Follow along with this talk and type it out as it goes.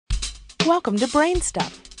Welcome to Brain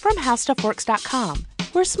Stuff from HowStuffWorks.com,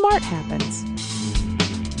 where smart happens.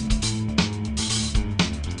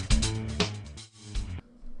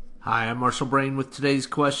 Hi, I'm Marshall Brain with today's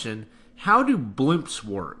question. How do blimps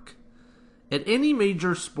work? At any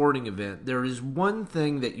major sporting event, there is one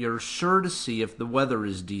thing that you're sure to see if the weather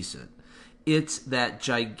is decent. It's that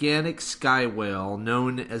gigantic sky whale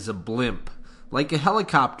known as a blimp. Like a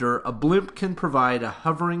helicopter, a blimp can provide a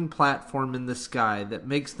hovering platform in the sky that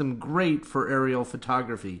makes them great for aerial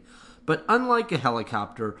photography. But unlike a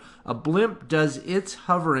helicopter, a blimp does its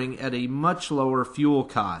hovering at a much lower fuel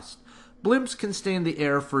cost. Blimps can stay in the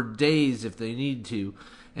air for days if they need to.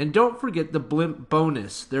 And don't forget the blimp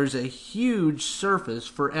bonus. There's a huge surface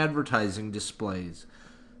for advertising displays.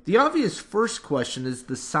 The obvious first question is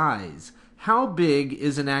the size. How big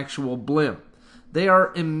is an actual blimp? They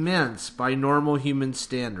are immense by normal human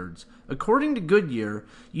standards. According to Goodyear,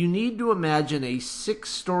 you need to imagine a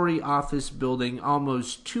 6-story office building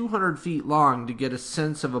almost 200 feet long to get a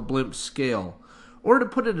sense of a blimp's scale. Or to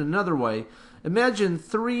put it another way, imagine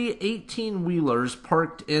 3 18-wheelers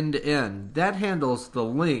parked end to end. That handles the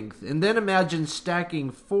length. And then imagine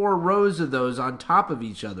stacking 4 rows of those on top of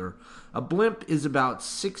each other. A blimp is about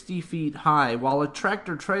 60 feet high, while a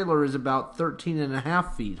tractor-trailer is about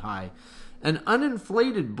 13.5 feet high. An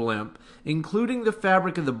uninflated blimp, including the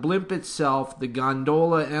fabric of the blimp itself, the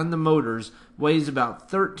gondola, and the motors, weighs about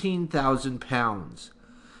 13,000 pounds.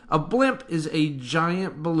 A blimp is a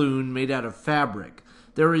giant balloon made out of fabric.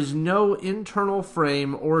 There is no internal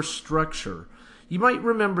frame or structure. You might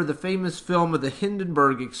remember the famous film of the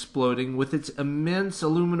Hindenburg exploding with its immense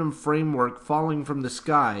aluminum framework falling from the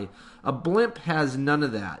sky. A blimp has none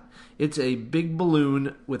of that. It's a big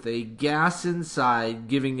balloon with a gas inside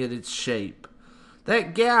giving it its shape.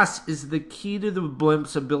 That gas is the key to the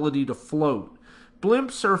blimp's ability to float.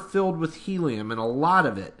 Blimps are filled with helium, and a lot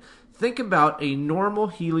of it. Think about a normal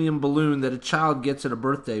helium balloon that a child gets at a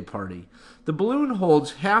birthday party. The balloon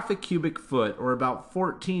holds half a cubic foot, or about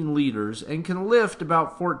 14 liters, and can lift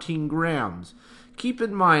about 14 grams. Keep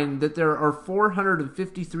in mind that there are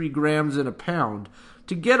 453 grams in a pound.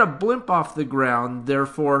 To get a blimp off the ground,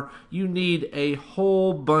 therefore, you need a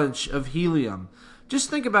whole bunch of helium. Just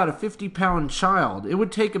think about a 50-pound child. It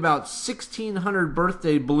would take about 1,600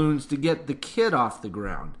 birthday balloons to get the kid off the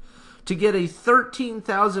ground. To get a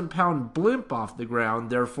 13,000-pound blimp off the ground,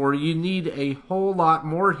 therefore, you need a whole lot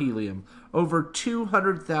more helium, over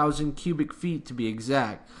 200,000 cubic feet to be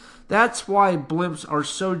exact. That's why blimps are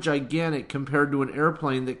so gigantic compared to an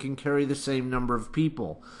airplane that can carry the same number of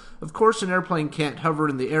people. Of course, an airplane can't hover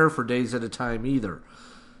in the air for days at a time either.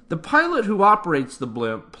 The pilot who operates the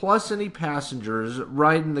blimp, plus any passengers,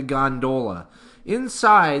 ride in the gondola.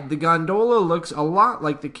 Inside, the gondola looks a lot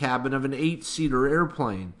like the cabin of an 8-seater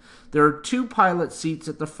airplane. There are 2 pilot seats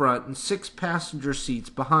at the front and 6 passenger seats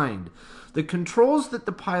behind. The controls that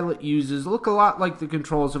the pilot uses look a lot like the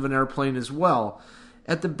controls of an airplane as well.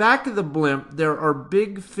 At the back of the blimp, there are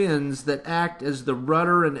big fins that act as the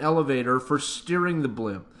rudder and elevator for steering the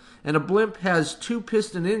blimp. And a blimp has 2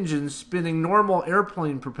 piston engines spinning normal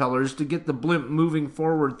airplane propellers to get the blimp moving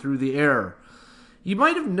forward through the air. You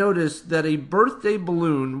might have noticed that a birthday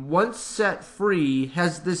balloon, once set free,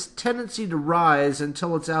 has this tendency to rise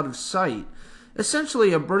until it's out of sight.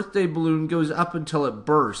 Essentially, a birthday balloon goes up until it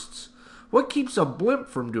bursts. What keeps a blimp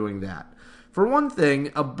from doing that? For one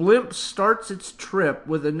thing, a blimp starts its trip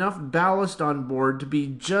with enough ballast on board to be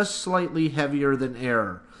just slightly heavier than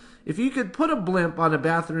air. If you could put a blimp on a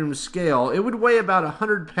bathroom scale, it would weigh about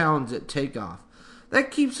 100 pounds at takeoff.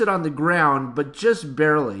 That keeps it on the ground, but just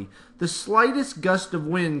barely. The slightest gust of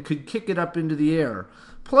wind could kick it up into the air.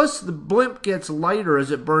 Plus, the blimp gets lighter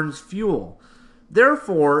as it burns fuel.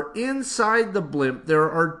 Therefore, inside the blimp, there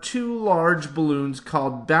are 2 large balloons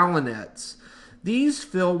called ballonets. These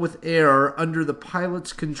fill with air under the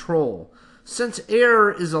pilot's control. Since air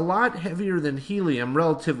is a lot heavier than helium,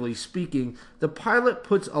 relatively speaking, the pilot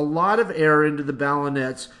puts a lot of air into the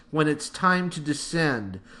ballonets when it's time to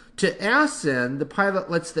descend. To ascend, the pilot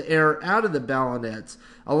lets the air out of the ballonets,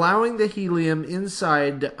 allowing the helium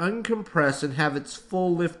inside to uncompress and have its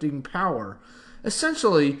full lifting power.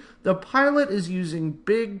 Essentially, the pilot is using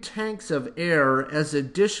big tanks of air as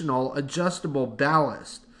additional adjustable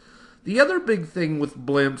ballast. The other big thing with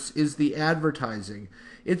blimps is the advertising.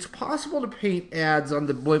 It's possible to paint ads on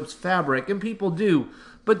the blimp's fabric, and people do,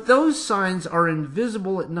 but those signs are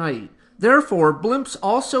invisible at night. Therefore, blimps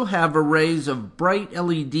also have arrays of bright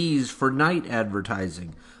LEDs for night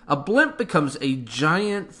advertising. A blimp becomes a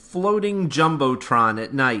giant floating jumbotron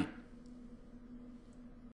at night.